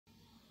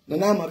Na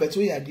na ma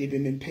beto ya de be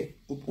mempe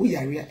we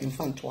area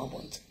infant to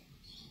abont.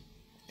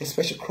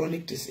 Especially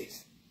chronic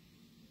disease.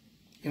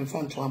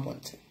 Infant to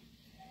abont.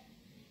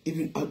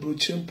 Even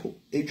abrochempo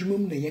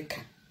edwumam na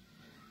yeka.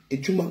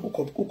 Edwuma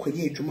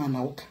ukoye edwuma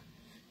na woka.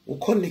 Wo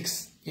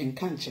colleagues yen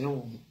kan kire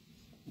wo.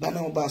 Ba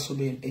na oba so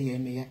be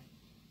me ya.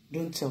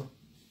 Don't tell.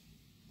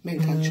 Men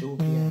can't show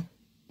be.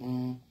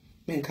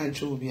 Men can't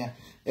show be.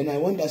 And I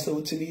wonder so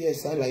what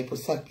years I like for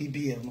sark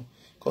BBL.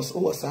 Because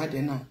was hard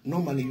enough.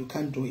 Normally you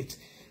can't do it.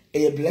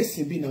 A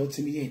blessing be now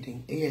to me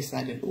eating. Yes,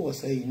 I didn't. Oh,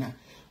 say now.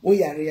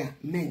 We are here,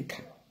 men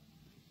can.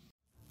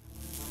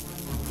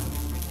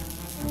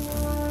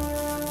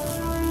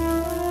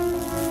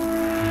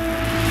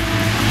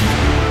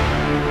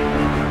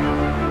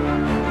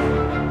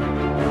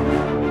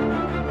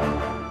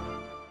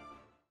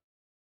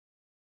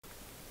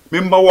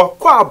 Memba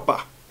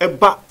wakwaba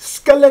eba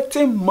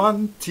Skeleton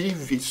Man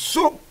TV.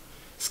 So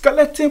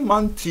Skeleton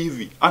Man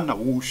TV ana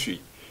wushi.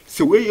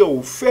 Se we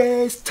your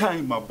first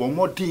time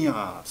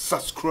abomodia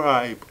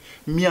subscribe.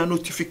 Mia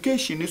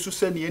notification isu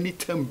send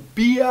anytime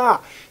bia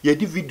ye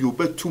di video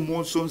betu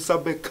monso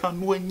nsabe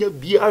kanu enye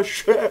bia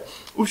hwe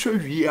uhwe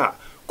wia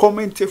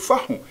comment fa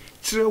ho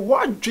tire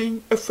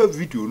wadwen efa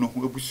video no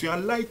ho abusua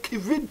like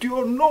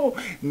video no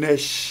na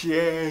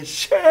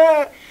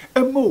share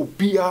emo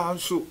bia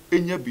so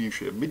enye bi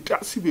hwe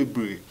medasi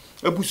bebre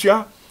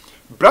abusua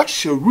Black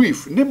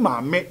Sherif ne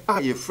maame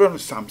a ye friend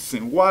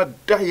Samsonwaa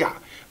Daya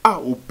a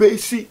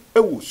obesi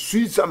ewo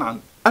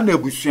Switzerland ana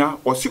abusua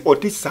osi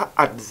odisa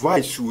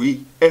advice we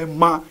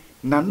ema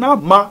nana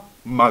ma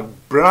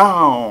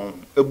Mcbrown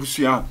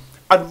abusua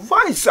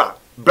advisor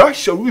Black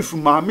Sherif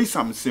maame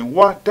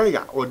Samsonwaa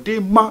Daya ode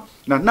ma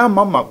nana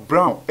ma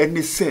Mcbrown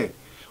ene se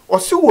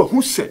osi wo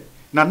hu se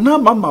nana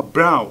ma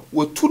Mcbrown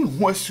wotu ne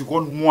ho asi ho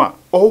no a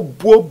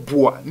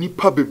oboaboa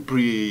nipa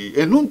bebre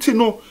enu nti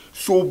no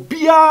so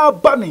bia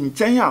ba ne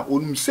nkyɛn a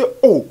onum se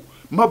o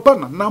maba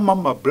nana ma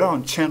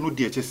Mcbrown chen no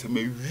de kyese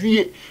me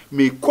wie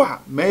me kwa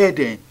me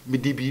den me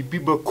di bibi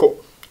beko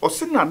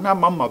osi nana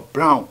ma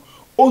Mcbrown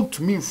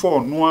ontumi mfo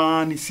no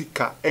ani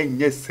sika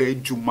enye sa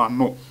adwuma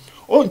no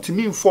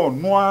ontumi mfo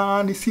no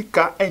ani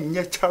sika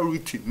enye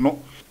charity no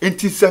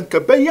enti sanka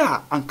be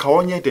ya anka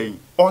onye den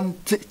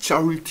onte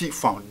charity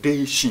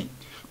foundation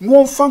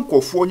no fan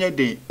kofo onye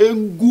den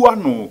engua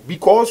no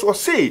because o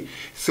say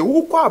se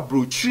wo kwa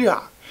abrochiri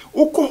a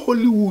Oko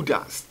Hollywood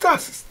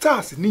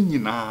stars ni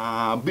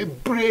nyina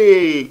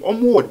bebre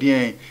omo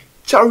odien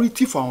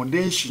charity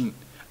foundation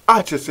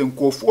a chese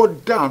nkofo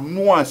da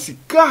no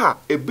asika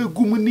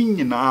ebegum ni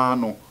nyina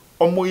no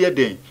omo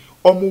yeden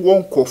omo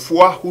won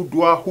kofo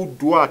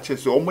ahodo a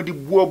chese omo de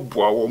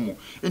buabua wo mo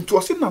nti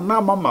o se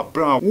nana ma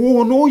Mcbrown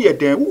wo no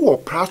yeden wo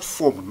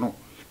platform no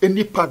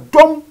enipa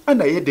dom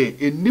ana yeden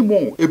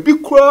enimo ebi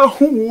kura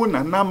hu wo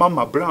nana ma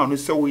Mcbrown no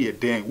se wo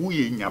yeden wo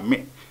ye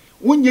nyame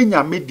Unye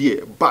nyame die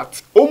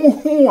but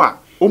omu a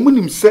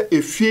omunim se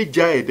efie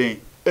gya eden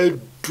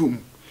edum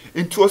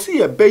nti osi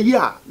ye be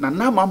ya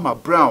na ma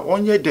Mcbrown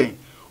onye den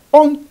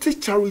onti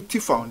charity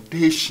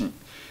foundation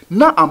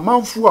na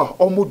amanfo a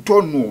omu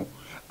dono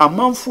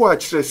amanfo a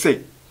kire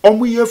se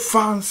omu ye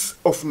fans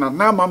of na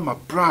ma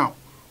Mcbrown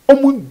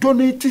omu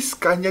donate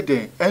skanye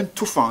den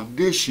ento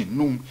foundation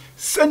num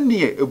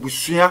sene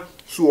ebusua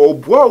so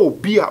oboa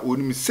obi a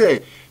onim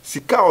se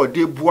sika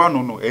ode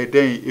buano no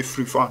eden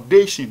efree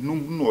foundation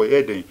num no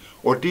eden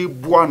ode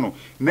buano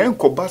na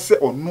enkoba se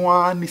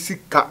onua ni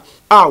sika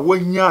a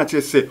wanya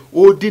chese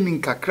odi ni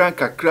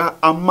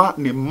nkakra ama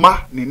ne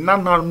ma ne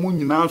nana mu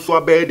nyina so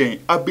abeden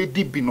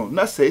abedi bi no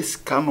na se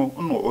sika no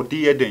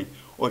ode eden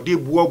ode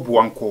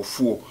buabua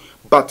nkofo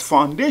but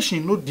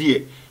foundation no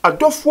die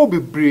adofo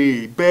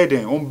bebre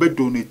beden on be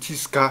donate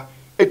sika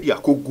edi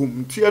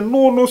akogum ti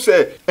no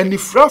se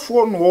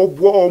anifrafo no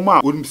obo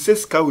oma onim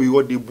seska we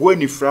ode bo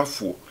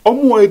anifrafo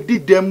omo edi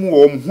dem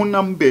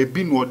honam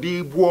baabi no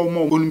ode bo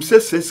omo onim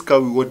seska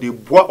we ode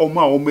bo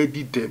oma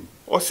edi dem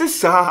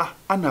osesa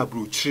ana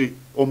brochire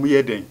omo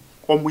yeden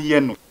omo ye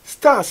no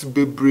stars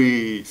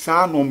bebre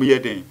sa no omo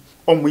yeden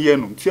omo ye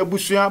no ti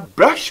abusua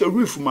Black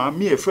Sherif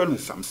maame e friend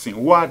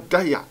Samsonwaa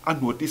Daya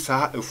ana ode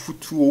sa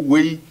afutuo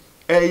wei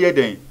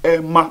yeden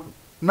ma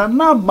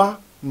nana ma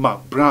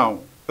Mcbrown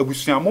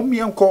abusia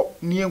momienko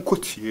ni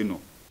enkotie no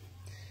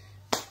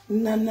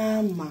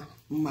nana ma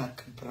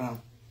Mcbrown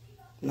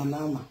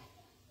nana ma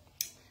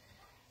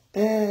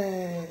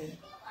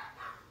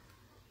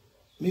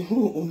me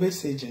who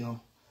message no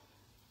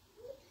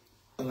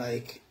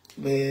like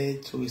be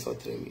 2 weeks or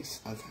 3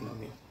 weeks as I know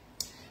me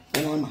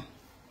nana ma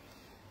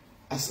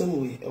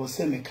asemwe e was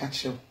say me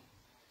catch you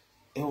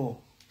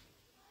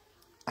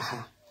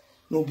aha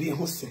no be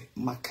who say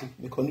maka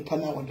because nipa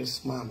na what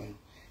this mama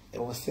e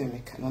was say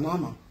me nana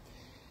ma.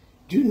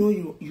 Do you know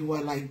you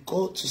are like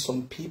God to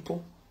some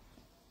people?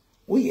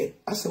 We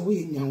as a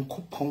way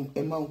nyankopon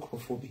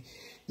emankrofobia.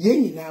 Ye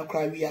nyina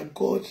kra we are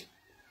God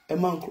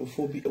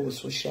emankrofobia over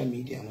social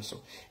media and so.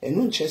 And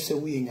no just say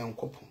we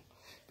nyankopon.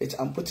 But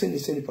I'm putting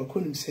this in the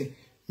pakonim say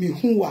me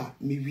hu a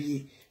me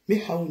wie me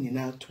how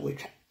nyina to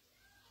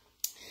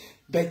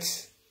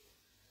But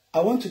I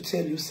want to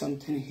tell you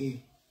something here.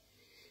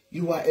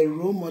 You are a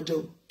role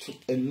model to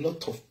a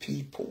lot of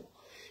people.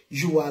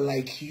 You are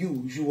like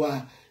you. You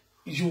are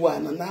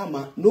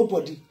nanama.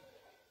 Nobody.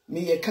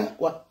 Me ye can't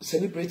what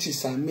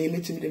celebrities are me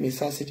the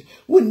message.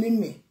 Wouldn't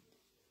me.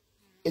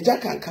 A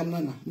jack can come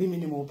nana. Me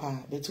minimum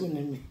pa. But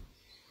wouldn't me.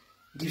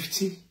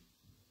 Gifty.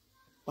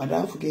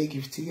 Madam forget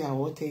gifty. I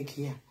will take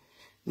here.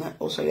 Na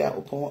also ya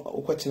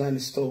upon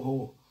store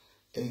hole.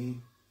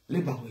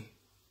 Labor way.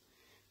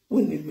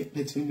 Wouldn't me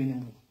let me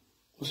minimum.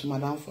 Also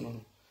madam for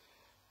no.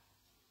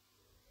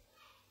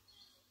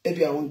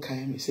 Every one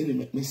kind me say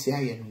me see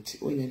I am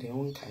when they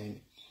one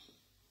kind.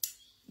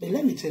 But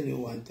let me tell you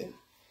one thing.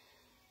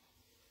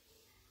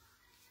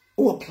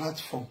 Our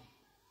platform.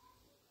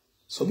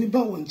 So be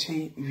ba one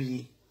chain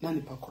we na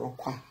nipa kro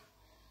kwa.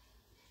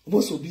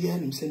 Boss obi ya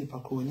nim say nipa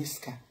kro wonya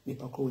sika,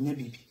 nipa kro wonya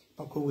bibi,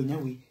 nipa kro wonya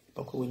we,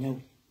 nipa kro wonya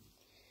we.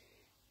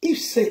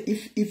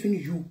 If even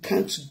you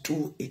can't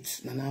do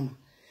it, nanama.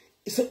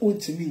 It's a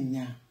ultimate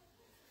nya.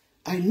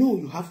 I know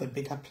you have a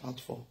bigger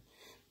platform.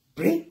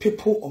 Bring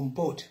people on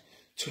board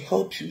to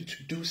help you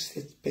to do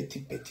such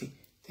petty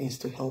things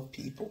to help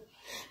people.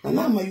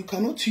 Nanama, you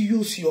cannot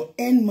use your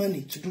own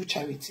money to do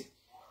charity.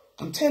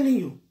 I'm telling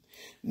you,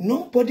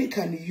 nobody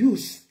can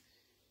use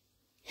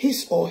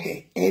his or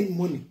her own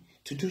money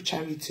to do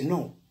charity.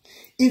 No.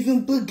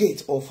 Even Bill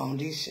Gates or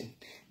foundation,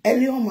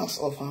 Elon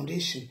Musk or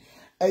foundation,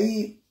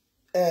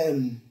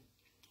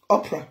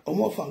 Opera or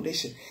more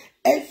foundation.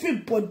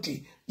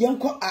 Everybody,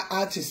 young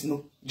artists,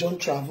 no, John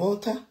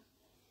Travolta,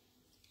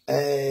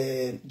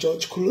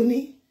 George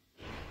Clooney,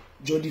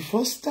 Jodie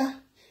Foster,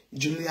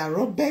 Julia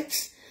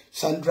Roberts,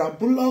 Sandra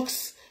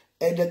Bullocks,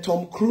 the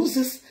Tom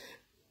Cruises,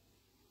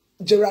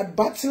 Gerard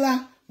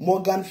Butler,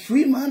 Morgan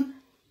Freeman,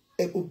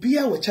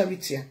 Obia or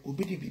charity,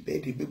 Obidi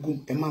Bibedi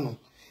Begum Emmanuel.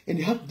 And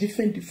you have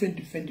different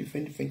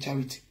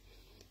charity.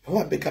 You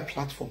have a bigger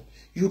platform.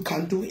 You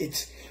can do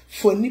it.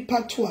 For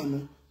Nipa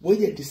Tuano, where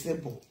you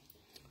disabled,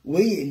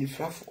 where you in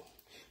Frafo,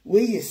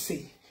 where you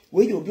say,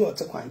 where you be able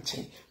to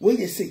where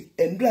you say,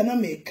 and Grana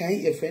may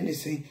kind your friend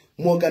is saying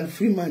Morgan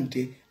Freeman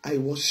Day. I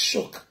was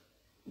shocked.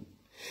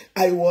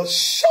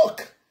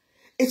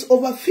 It's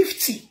over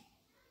 50.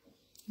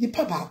 The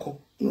Pabako,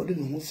 no,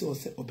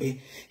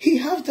 obey. He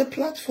has the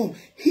platform.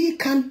 He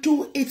can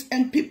do it,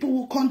 and people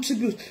will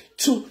contribute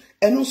to.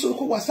 And also,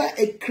 was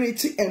a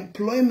creative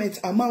employment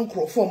among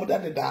Crawford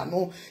that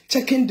no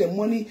checking the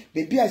money.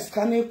 Baby, I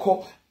scan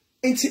call.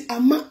 It's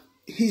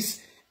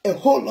he's a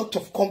whole lot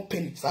of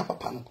companies.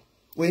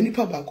 When you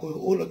Pabako, a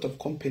whole lot of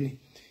company,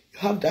 you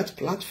have that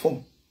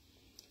platform.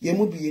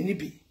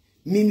 Yemubi.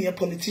 Me a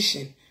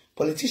politician.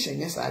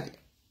 Yes, I did.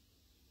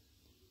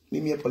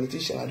 Me a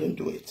politician, I don't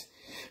do it.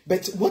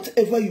 But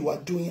whatever you are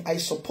doing, I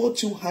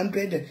support you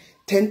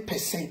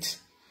 110%.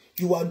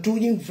 You are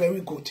doing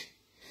very good.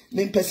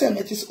 Then percent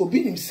it is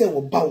obi himself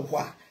or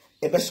bawwa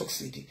ebe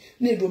succeed.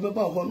 Ne do be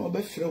bawo no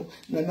be frɛ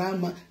na na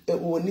ama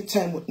woni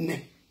time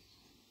ne.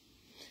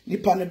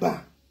 Nipa ne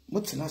ba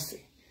motena se.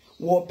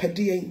 Wo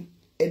pɛde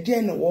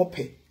ɛdeɛ na wo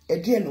pɛ,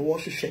 ɛdeɛ na wo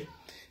hwehwɛ.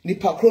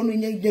 Nipa kro no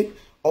nye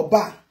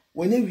oba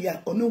when we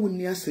are ono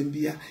woni asɛm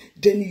bia,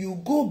 then you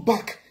go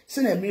back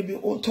say na maybe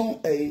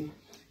oton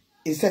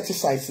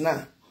insecticides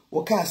na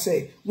wo ka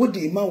say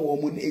wode ma wo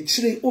mu na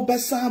echire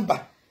obesa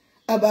ba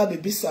aba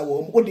bebisa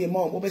wo wode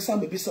ma wo obesa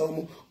bebisa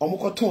wo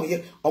omokoton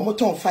ye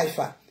omoton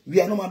 5 we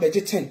are no ma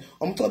beje 10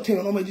 omoton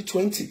 10 no ma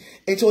 20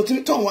 it will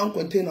turn 1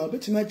 container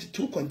betima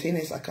 2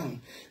 containers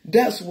account.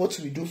 That's what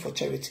we do for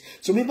charity.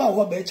 So maybe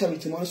I be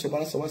charity man so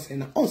balance what say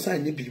na on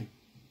sign ye bium.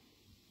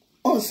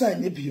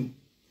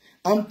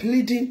 I'm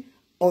pleading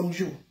on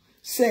you.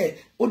 Say,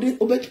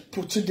 obet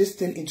put this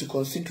thing into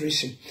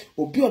consideration.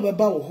 Obi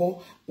obeba wo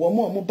ho, wo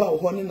mo ba wo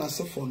ho ne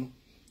nasefo no.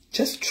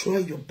 Just try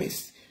your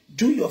best.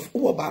 Do your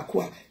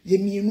bakwa ye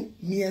mienu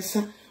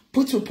miensa.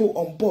 Put people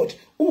on board.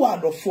 Who are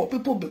the 4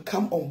 people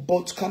become on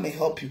board to come and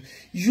help you?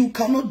 You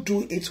cannot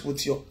do it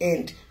with your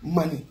end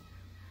money.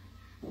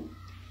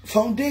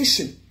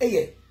 Foundation,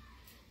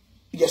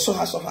 yes, so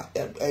has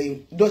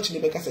a Dutch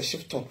neighbor a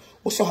shift on.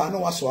 Also, I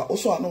know also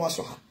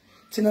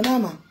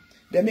Tinanama.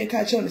 The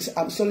maker challenge is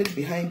I'm solid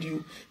behind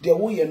you. The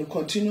way you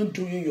continue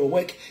doing your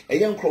work. A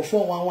young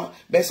Crawford one,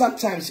 but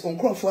sometimes on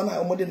Crawford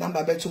na omode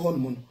number better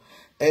honeymoon.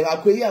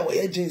 Akweye our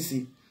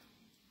agency.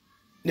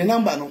 The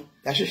number no,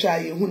 I should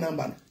share you who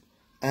number.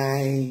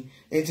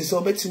 It is so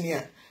better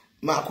near.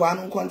 Makwa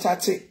no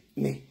contact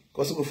me.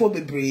 Cause before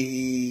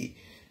be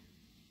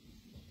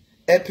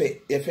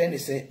epe, your friend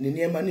is saying, the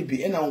near money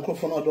be, and on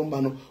Crawford no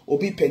don't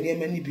obi penny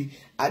money be.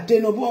 I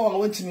didn't know I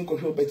went to me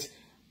coffee, but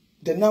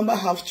the number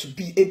have to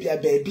be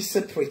be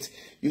separate.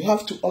 You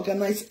have to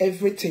organize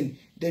everything.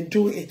 Then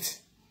do it.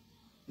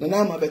 The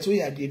number but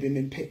we are the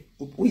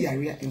we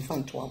are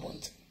infant to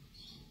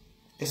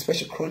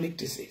especially chronic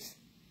disease.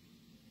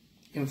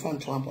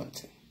 Infant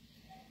to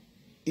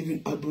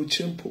even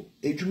abrochempo,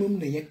 a jumum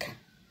ne yeka,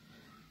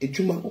 a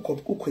juma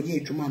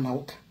ukoye juma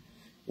nauka,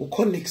 or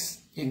colleagues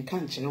in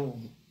country.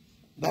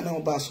 But now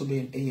basso be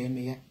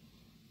a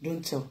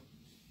don't tell.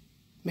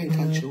 Men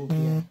can't show be.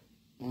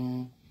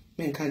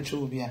 Men can't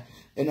show be.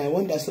 And I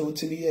wonder so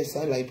to me, yes,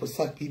 I like for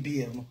sack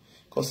BBM.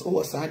 Because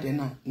oh sad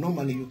na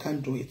normally you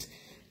can't do it.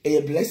 A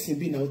blessing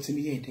be now to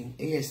me eating.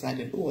 A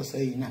sad oh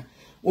say na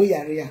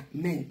oyerepa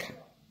menka.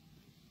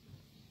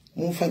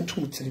 Mon fan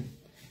tutim.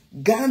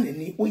 Ghana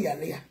ni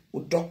oyerepa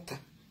o doctor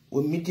o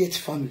immediate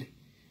family.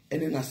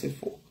 And then I say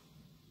for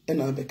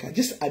and I beka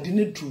just I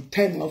didn't do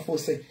time now for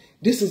say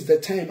this is the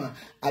time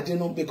I didn't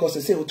know because I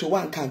say to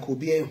one can go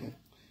be home.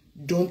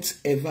 Don't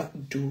ever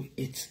do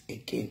it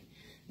again.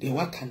 The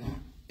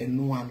wakana and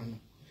no one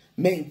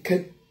men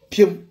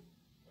pim.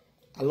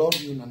 I love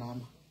you,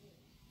 Nanama.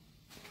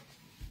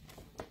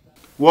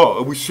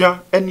 Well, we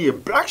share any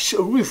black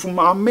Sherif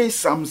my me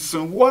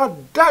Samsonwaa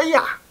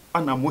Daya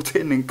and I'm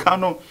in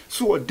Kano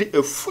so de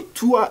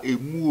afutuo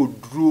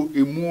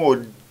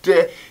emu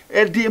de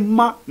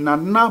edema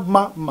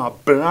nanama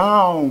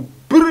Mcbrown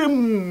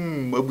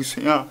brim we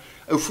share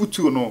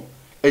afutuo no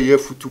eye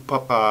futu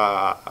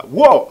papa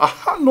wow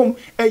ahanom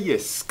eye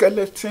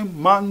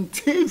skeleton man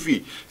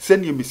TV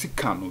send ye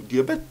misikano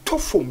de be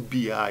tofom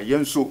bia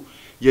yenso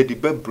ye the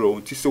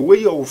Mcbrown ti so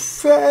we your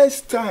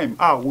first time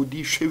would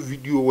you share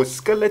video with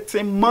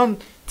skeleton man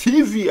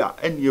TV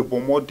and ye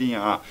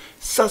bomodin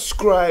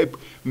subscribe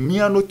me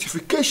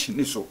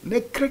notification so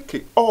ne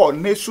kreke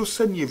ne so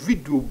send ye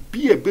video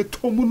be a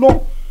betomu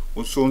no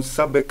so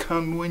nsabe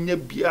kan no nya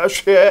bia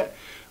hwe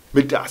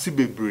me dase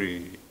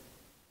bebre.